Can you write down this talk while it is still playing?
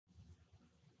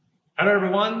Hello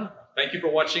everyone, thank you for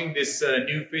watching this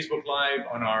new Facebook Live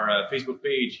on our Facebook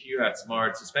page here at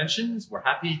Simard Suspensions. We're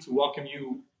happy to welcome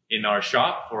you in our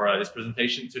shop for this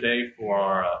presentation today for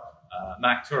our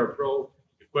Mack Terrapro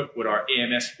equipped with our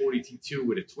AMS 40T2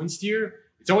 with a twin steer.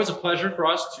 It's always a pleasure for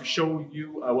us to show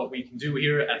you what we can do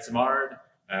here at Simard.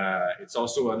 It's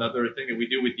also another thing that we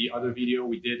do with the other video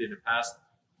we did in the past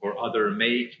for other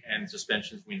make and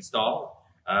suspensions we install.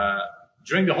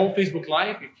 During the whole Facebook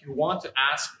Live, if you want to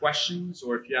ask questions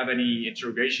or if you have any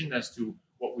interrogation as to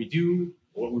what we do,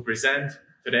 or what we present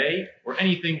today, or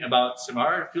anything about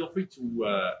Simard, feel free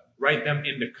to write them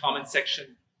in the comment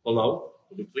section below.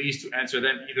 We'll be pleased to answer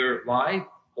them either live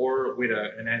or with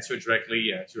an answer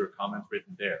directly to your comment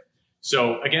written there.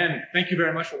 So again, thank you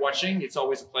very much for watching. It's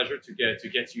always a pleasure to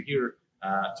get you here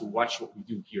to watch what we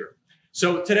do here.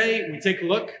 So today we take a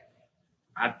look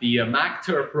at the Mack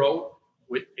Terrapro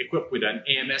equipped with an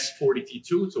AMS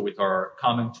 40T2, so with our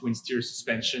common twin steer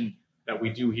suspension that we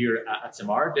do here at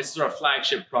Simard. This is our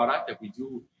flagship product that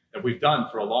we've done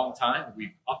for a long time.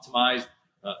 We've optimized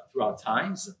throughout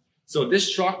times. So this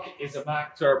truck is a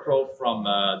Mack Terrapro from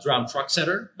Drum Truck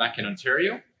Center back in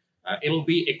Ontario. It'll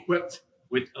be equipped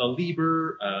with a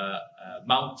lever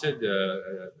mounted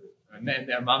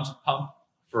pump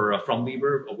from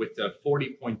lever with a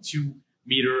 40.2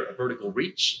 meter vertical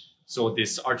reach. So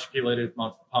this articulated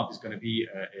mounted pump is going to be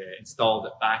installed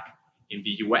back in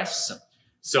the US.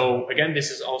 So again,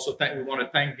 this is also, we want to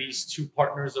thank these two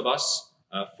partners of us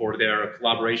for their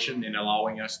collaboration in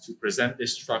allowing us to present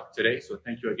this truck today. So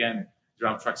thank you again,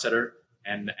 Drum Truck Center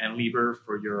and Lieber,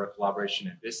 for your collaboration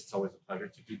in this. It's always a pleasure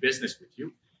to do business with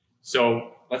you.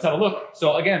 So let's have a look.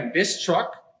 So again, this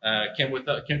truck came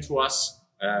to us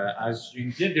as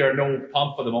you did. There are no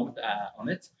pump for the moment on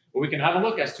it. But we can have a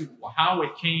look as to how it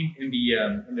came in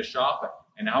the shop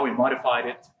and how we modified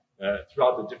it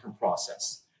throughout the different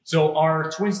process. So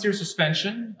our twin steer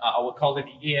suspension, I will call it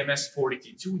the AMS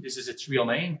 40T2. This is its real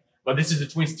name, but this is the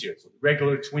twin steer. So the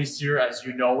regular twin steer, as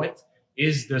you know it,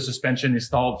 is the suspension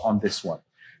installed on this one.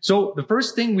 So the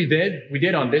first thing we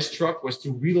did on this truck was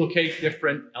to relocate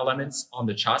different elements on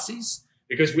the chassis,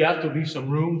 because we have to leave some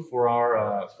room for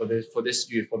our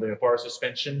for our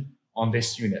suspension on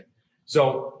this unit.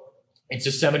 So it's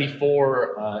a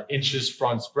 74 inches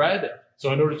front spread.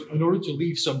 So in order to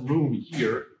leave some room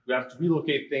here, we have to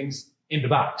relocate things in the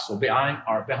back. So behind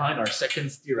our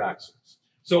second steer axles.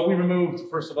 So we removed,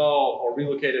 first of all, or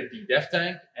relocated the def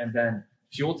tank and then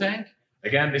fuel tank.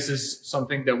 Again, this is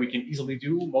something that we can easily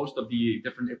do. Most of the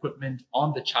different equipment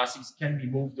on the chassis can be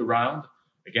moved around.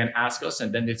 Again, ask us.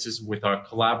 And then this is with our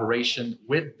collaboration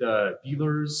with the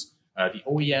dealers, the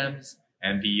OEMs,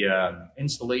 and the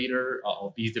installer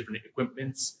of these different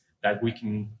equipments, that we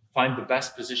can find the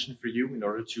best position for you in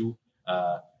order to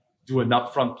do an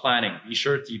upfront planning. Be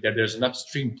sure that there's an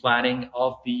upstream planning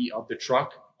of the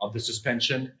truck, of the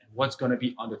suspension, and what's going to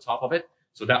be on the top of it.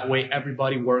 So that way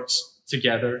everybody works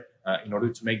together in order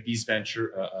to make this venture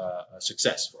a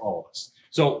success for all of us.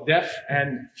 So def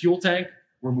and fuel tank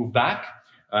were moved back.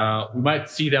 We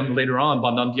might see them later on,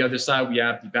 but on the other side, we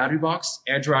have the battery box,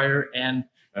 air dryer, and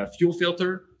fuel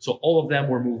filter. So all of them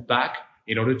were moved back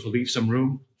in order to leave some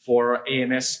room for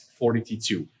AMS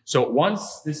 40T2. So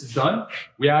once this is done,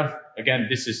 we have, again,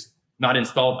 this is not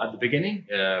installed at the beginning.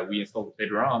 We installed it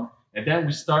later on. And then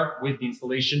we start with the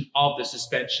installation of the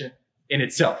suspension in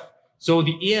itself. So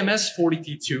the AMS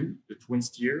 40T2, the twin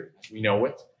steer, as we know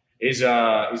it, it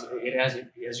has,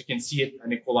 as you can see it,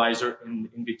 an equalizer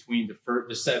in between the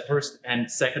first and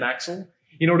second axle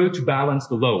in order to balance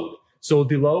the load. So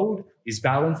the load is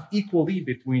balanced equally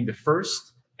between the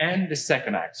first and the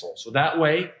second axle. So that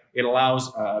way it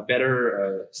allows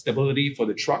better stability for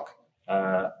the truck.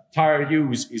 Tire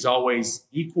use is always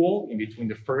equal in between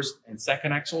the first and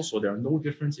second axle. So there are no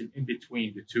difference in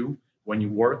between the two when you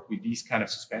work with these kind of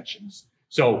suspensions.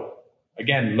 So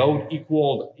again, load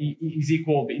is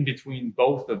equal in between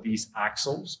both of these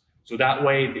axles. So that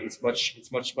way it's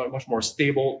much more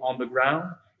stable on the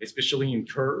ground, especially in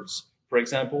curves. For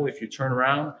example, if you turn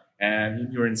around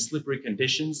and you're in slippery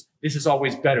conditions, this is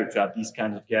always better to have these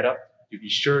kinds of getup to be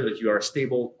sure that you are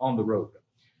stable on the road.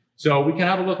 So we can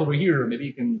have a look over here. Maybe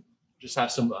you can just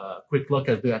have some quick look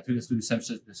at the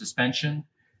suspension.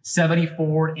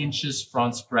 74 inches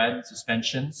front spread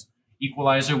suspensions,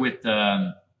 equalizer with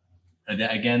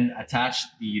again attached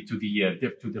to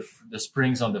the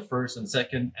springs on the first and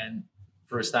second and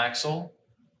first axle.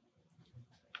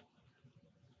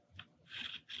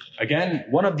 Again,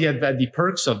 one of the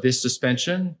perks of this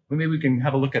suspension, maybe we can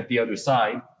have a look at the other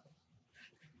side.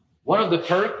 One of the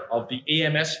perks of the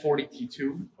AMS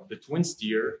 40T2, of the twin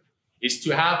steer, is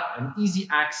to have an easy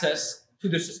access to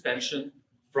the suspension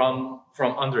from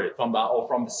under it, from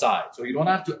the side. So you don't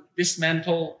have to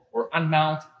dismantle or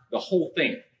unmount the whole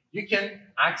thing. You can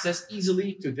access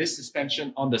easily to this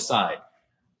suspension on the side.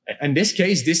 In this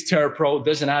case, this Terrapro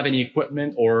doesn't have any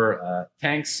equipment or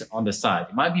tanks on the side.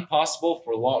 It might be possible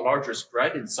for a larger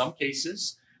spread in some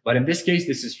cases, but in this case,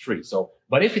 this is free. So,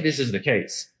 but if this is the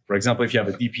case, for example, if you have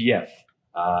a DPF,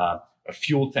 a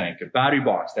fuel tank, a battery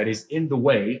box that is in the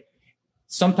way,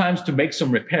 sometimes to make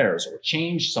some repairs or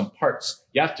change some parts,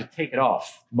 you have to take it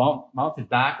off, mount it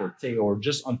back, or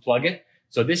just unplug it.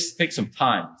 So this takes some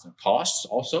time, some costs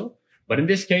also. But in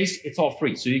this case, it's all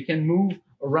free. So you can move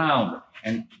around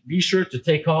and be sure to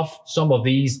take off some of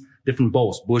these different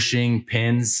bolts, bushing,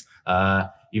 pins,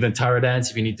 even tire dents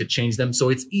if you need to change them. So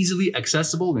it's easily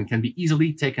accessible and can be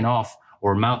easily taken off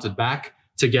or mounted back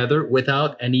together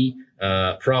without any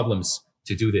problems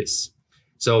to do this.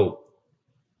 So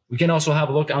we can also have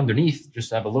a look underneath,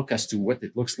 just have a look as to what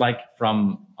it looks like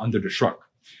from under the truck.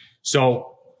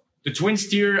 So the twin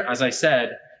steer, as I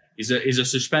said, is a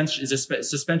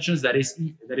suspension that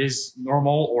is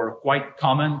normal or quite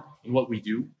common in what we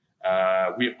do.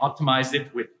 We optimized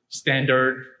it with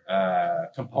standard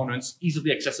components,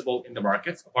 easily accessible in the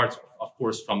markets, apart of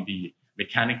course from the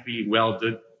mechanically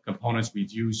welded components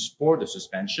we'd use for the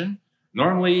suspension.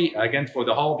 Normally, again, for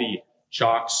the hull, the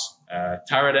chocks,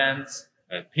 tire dents,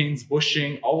 pins,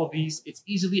 bushing, all of these, it's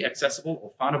easily accessible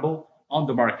or foundable on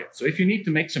the market. So if you need to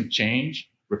make some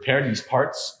change, repair these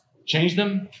parts, change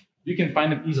them, you can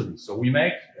find them easily. So we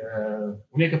make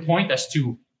a point as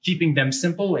to keeping them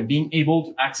simple and being able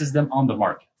to access them on the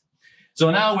market.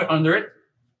 So now we're under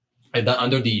it,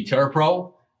 under the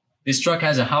Terrapro. This truck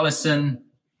has a Allison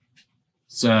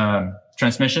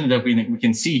transmission that we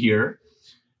can see here,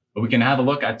 but we can have a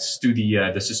look at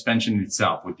the suspension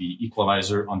itself with the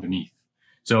equalizer underneath.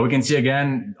 So we can see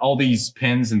again all these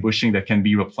pins and bushing that can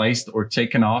be replaced or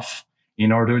taken off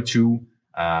in order to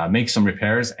make some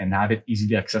repairs and have it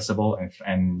easily accessible,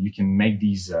 and you can make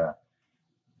these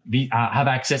have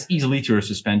access easily to your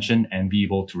suspension and be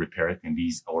able to repair it in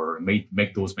these or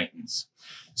make those maintenance.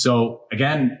 So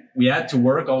again, we had to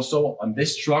work also on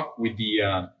this truck with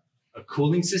the a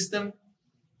cooling system.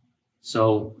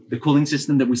 So the cooling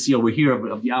system that we see over here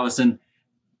of the Allison,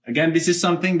 again, this is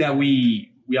something that we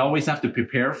always have to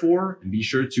prepare for and be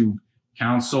sure to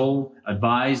counsel,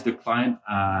 advise the client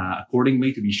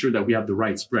accordingly to be sure that we have the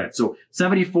right spread. So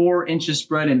 74 inches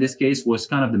spread in this case was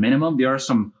kind of the minimum. There are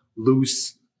some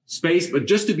loose space, but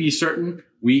just to be certain,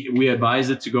 we advise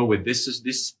it to go with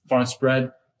this front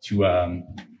spread to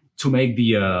make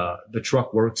the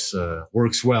truck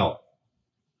works well.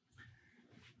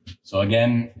 So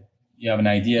again, you have an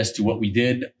idea as to what we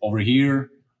did over here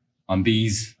on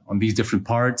these different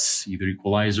parts, either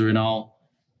equalizer and all.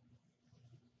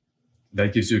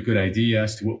 That gives you a good idea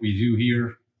as to what we do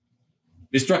here.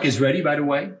 This truck is ready, by the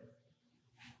way,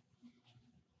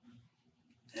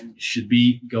 and should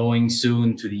be going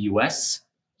soon to the US.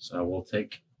 So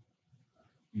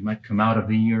we might come out of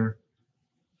here.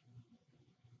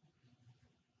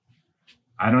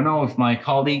 I don't know if my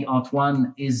colleague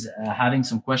Antoine is having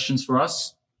some questions for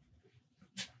us.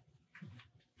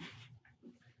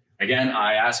 Again,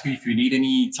 I ask you if you need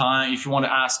any time, if you want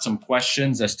to ask some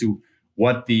questions as to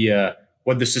what the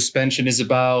suspension is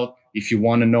about, if you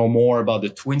want to know more about the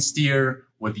twin steer,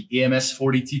 what the EMS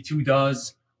 40T2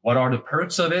 does, what are the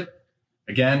perks of it.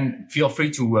 Again, feel free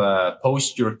to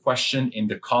post your question in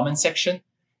the comment section.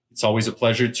 It's always a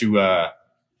pleasure to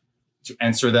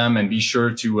answer them and be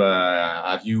sure to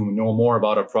have you know more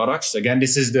about our products. Again,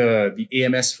 this is the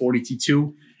EMS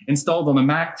 40T2 installed on the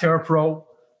Mack Terrapro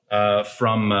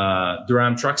from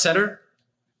Durham Truck Center.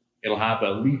 It'll have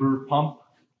a lever pump,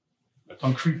 a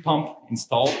concrete pump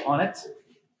installed on it.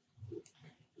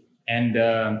 And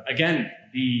again,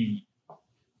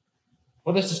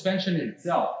 for the suspension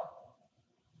itself,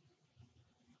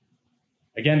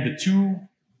 again, the two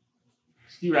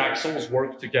steer axles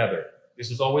work together. This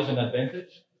is always an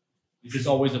advantage. This is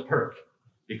always a perk,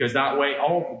 because that way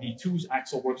all the two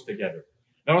axle works together.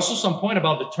 Now, also some point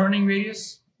about the turning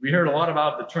radius. We heard a lot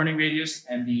about the turning radius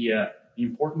and the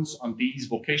importance on these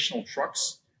vocational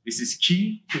trucks. This is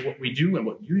key to what we do and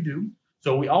what you do.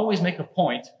 So we always make a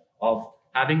point of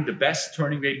having the best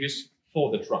turning radius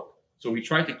for the truck. So we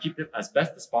try to keep it as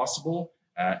best as possible,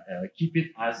 keep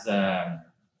it as, to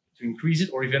increase it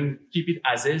or even keep it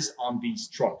as is on these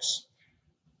trucks.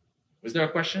 Was there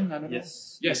a question? I don't know.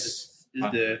 Yes. Is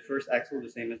the first axle the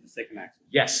same as the second axle?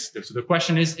 Yes. So the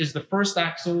question is the first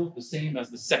axle the same as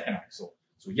the second axle?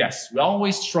 So yes, we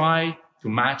always try to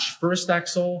match first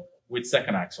axle with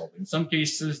second axle. In some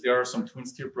cases, there are some twin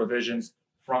steer provisions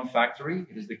from factory.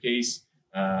 It is the case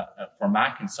for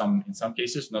Mack in some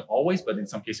cases, not always, but in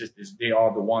some cases, they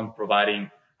are the one providing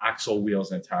axle,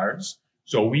 wheels, and tires.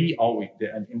 So we always,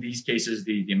 in these cases,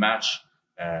 they match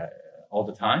all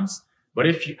the times. But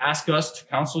if you ask us to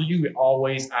counsel you, we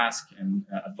always ask and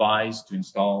advise to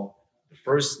install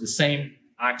the same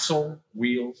axle,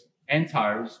 wheels, and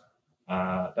tires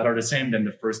that are the same than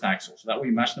the first axle. So that way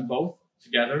you match them both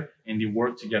together and they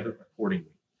work together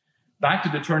accordingly. Back to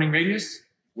the turning radius.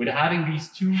 With having these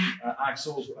two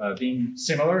axles being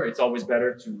similar, it's always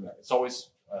better to, it's always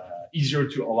easier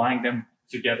to align them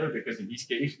together, because in these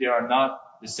cases, if they are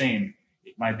not the same,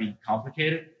 it might be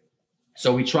complicated.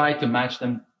 So we try to match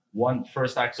them, one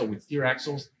first axle with steer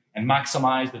axles, and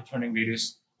maximize the turning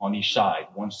radius on each side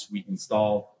once we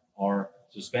install our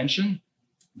suspension.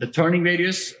 The turning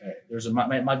radius,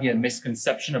 might be a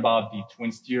misconception about the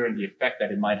twin steer and the effect that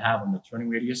it might have on the turning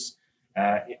radius.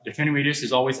 The turning radius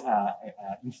is always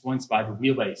influenced by the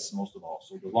wheelbase, most of all.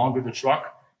 So the longer the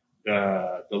truck,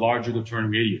 the larger the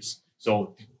turning radius.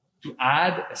 So to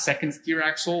add a second steer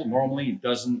axle, normally it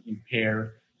doesn't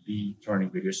impair the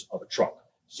turning radius of a truck.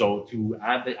 So to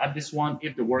add this one,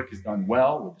 if the work is done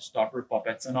well with the stopper,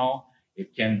 puppets, and all, we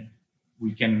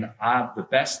can have the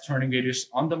best turning radius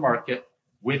on the market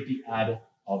with the add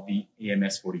of the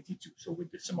AMS 40T2. So with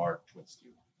the Simard twin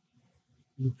steer.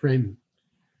 The frame.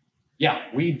 Yeah,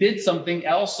 we did something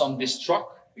else on this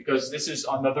truck, because this is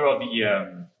another of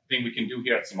the thing we can do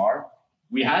here at Simard.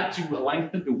 We had to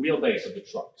lengthen the wheelbase of the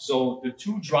truck. So the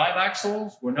two drive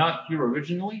axles were not here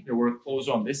originally. They were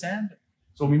closer on this end.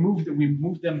 So we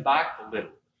moved them back a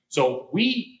little. So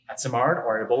we at Simard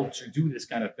are able to do this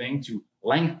kind of thing, to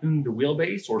lengthen the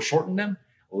wheelbase or shorten them,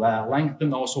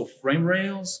 lengthen also frame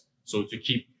rails. So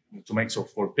to make so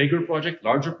for bigger project,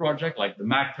 larger project, like the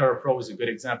Mack Terrapro is a good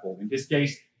example. In this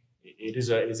case, it's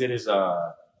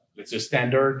a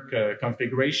standard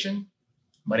configuration,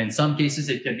 but in some cases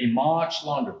it can be much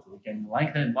longer. We can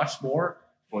lengthen it much more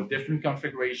for different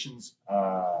configurations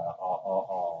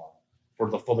for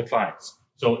the clients.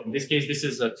 So in this case, this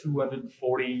is a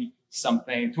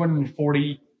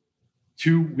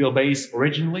 242 wheelbase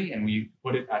originally, and we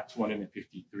put it at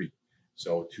 253.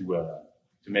 So to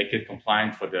make it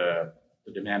compliant for the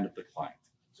demand of the client.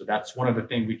 So that's one of the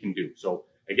things we can do. So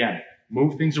again,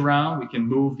 move things around. We can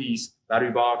move these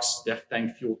battery box, def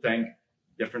tank, fuel tank,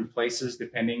 different places,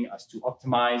 depending as to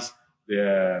optimize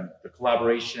the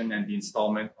collaboration and the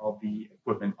installment of the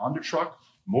equipment on the truck.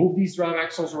 Move these drive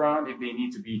axles around if they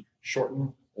need to be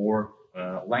shortened or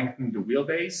lengthen the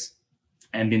wheelbase,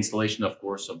 and the installation, of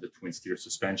course, of the twin steer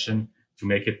suspension to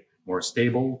make it more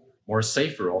stable, more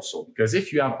safer also. Because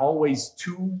if you have always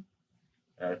two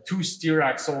steer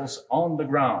axles on the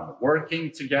ground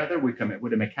working together with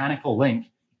a mechanical link,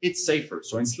 it's safer.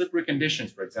 So in slippery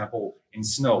conditions, for example, in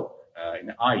snow,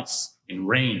 in ice, in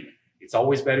rain, it's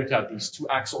always better to have these two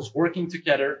axles working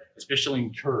together, especially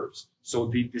in curves. So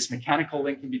this mechanical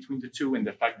link in between the two, and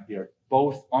the fact that they're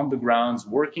both on the grounds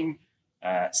working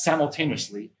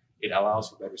simultaneously, it allows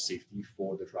for better safety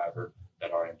for the driver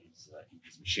that are in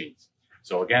these machines.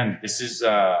 So again, this is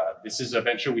a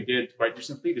venture we did quite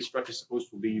recently. This truck is supposed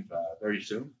to leave very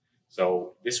soon.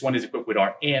 So this one is equipped with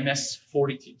our AMS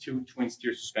 40T2 twin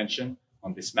steer suspension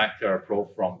on this Mack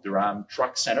Terrapro from Durham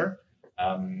Truck Center,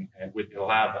 and it'll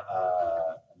have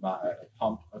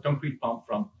a concrete pump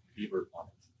from Beaver on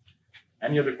it.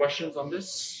 Any other questions on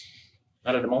this?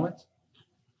 Not at the moment.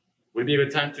 Would it be a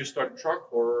good time to start the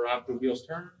truck or have the wheels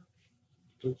turn?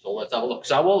 So let's have a look.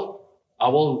 So I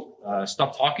will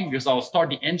stop talking, because I'll start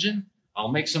the engine.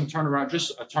 I'll make some turnaround,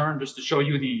 just a turn, just to show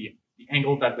you the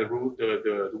angle that the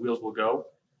wheels will go,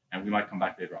 and we might come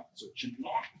back later on. So it should be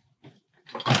on.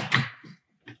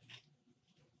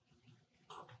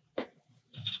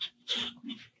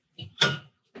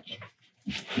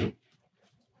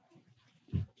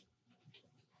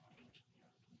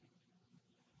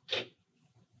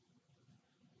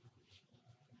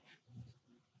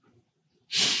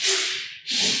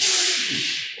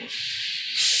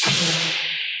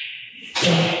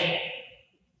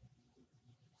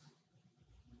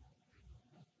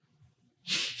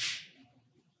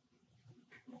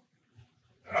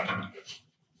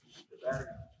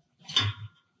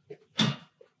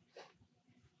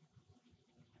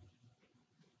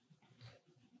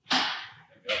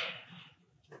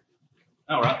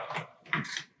 All right.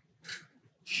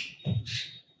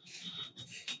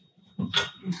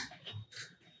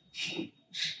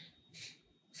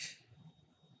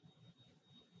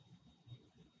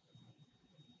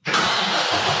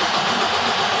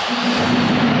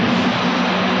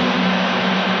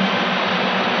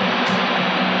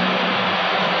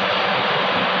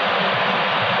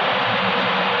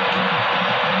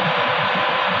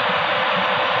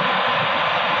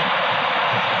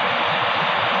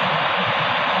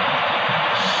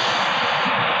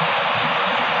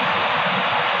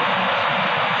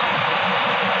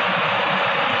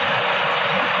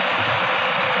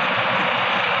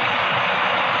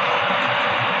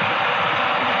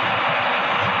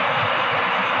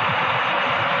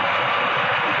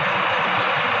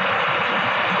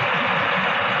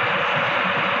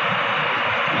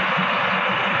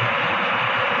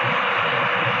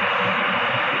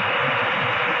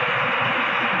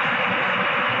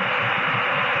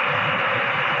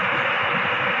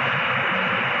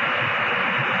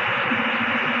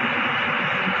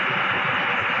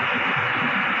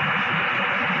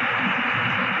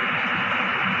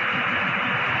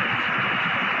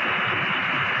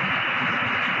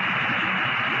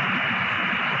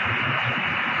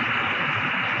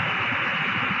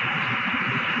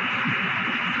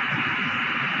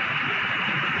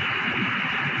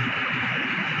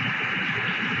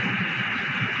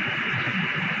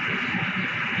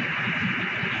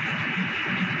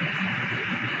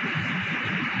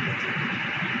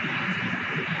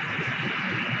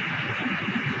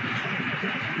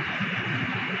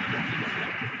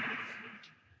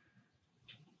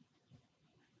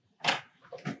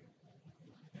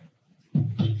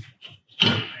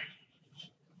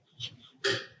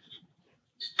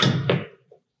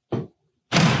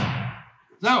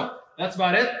 So that's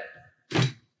about it.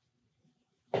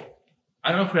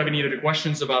 I don't know if we have any other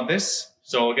questions about this.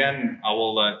 So again, I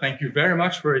will thank you very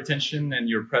much for your attention and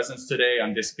your presence today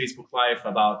on this Facebook Live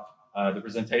about the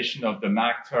presentation of the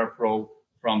Mack Terrapro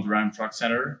from the Ram Truck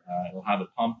Center. It'll have a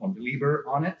pump on the lever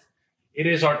on it. It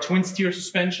is our twin steer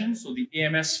suspension, so the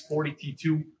AMS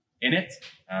 40T2 in it.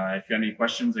 If you have any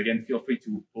questions, again, feel free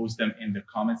to post them in the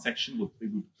comment section. We'll be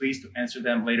pleased to answer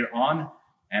them later on.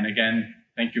 And again,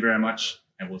 thank you very much,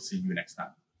 and we'll see you next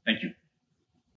time. Thank you.